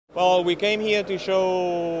Well, we came here to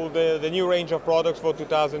show the new range of products for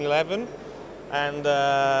 2011, and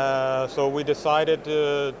so we decided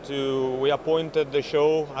we appointed the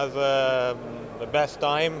show as the best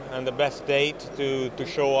time and the best date to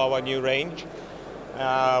show our new range.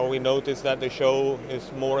 We noticed that the show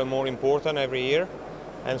is more and more important every year,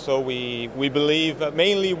 and so we believe that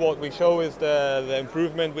mainly what we show is the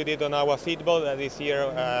improvement we did on our seatbelt. That this year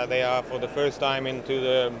they are for the first time into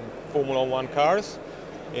the Formula One cars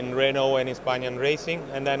in Renault and Hispanian Racing,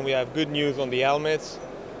 and then we have good news on the helmets,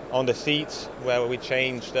 on the seats, where we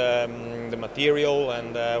changed the material,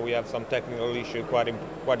 and we have some technical issue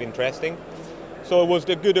quite interesting. So it was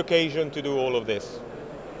a good occasion to do all of this.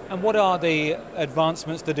 And what are the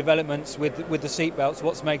advancements, the developments with the seatbelts?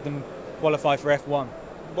 What's made them qualify for F1?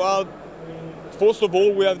 Well, first of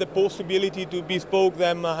all, we have the possibility to bespoke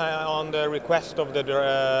them on the request of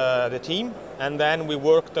the team, and then we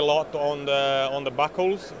worked a lot on the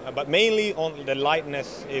buckles, but mainly on the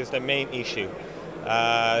lightness is the main issue.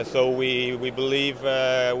 So we believe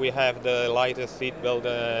we have the lightest seatbelt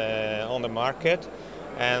on the market,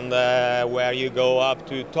 and where you go up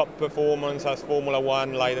to top performance as Formula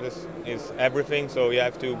One, lightness is everything. So you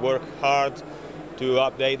have to work hard to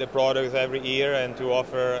update the products every year and to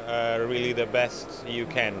offer really the best you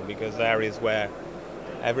can, because there is where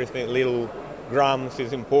everything, little grams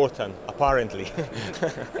is important, apparently.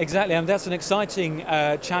 Exactly, and that's an exciting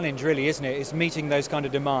challenge, really, isn't it? It's meeting those kind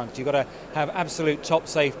of demands. You've got to have absolute top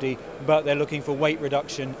safety, but they're looking for weight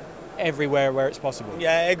reduction everywhere where it's possible.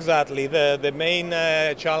 Yeah, exactly. The main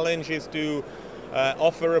challenge is to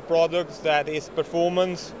offer a product that is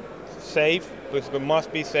performance safe, which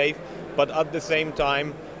must be safe, but at the same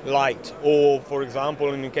time light. Or, for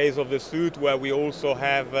example, in the case of the suit, where we also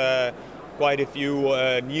have quite a few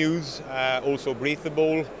news, also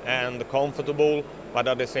breathable and comfortable, but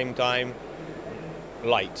at the same time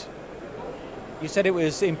light. You said it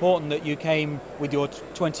was important that you came with your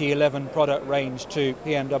 2011 product range to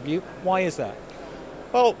PMW. Why is that?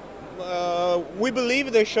 Well, we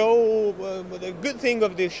believe the show, the good thing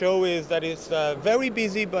of this show is that it's very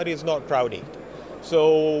busy, but it's not crowded.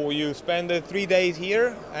 So you spend 3 days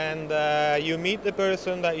here, and you meet the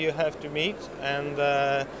person that you have to meet, and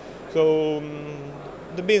so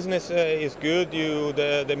the business is good.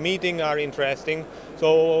 The meetings are interesting.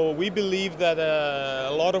 So we believe that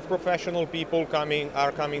a lot of professional people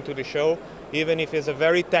are coming to the show, even if it's a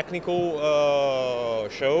very technical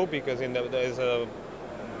show, because there's a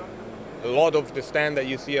lot of the stand that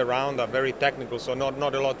you see around are very technical, so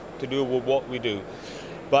not a lot to do with what we do.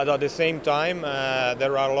 But at the same time,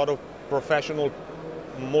 there are a lot of professional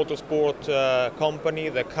motorsport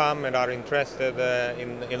companies that come and are interested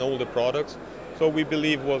in all the products. So we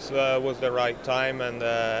believe was the right time and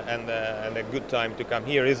a good time to come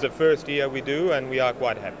here. It's the first year we do, and we are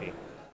quite happy.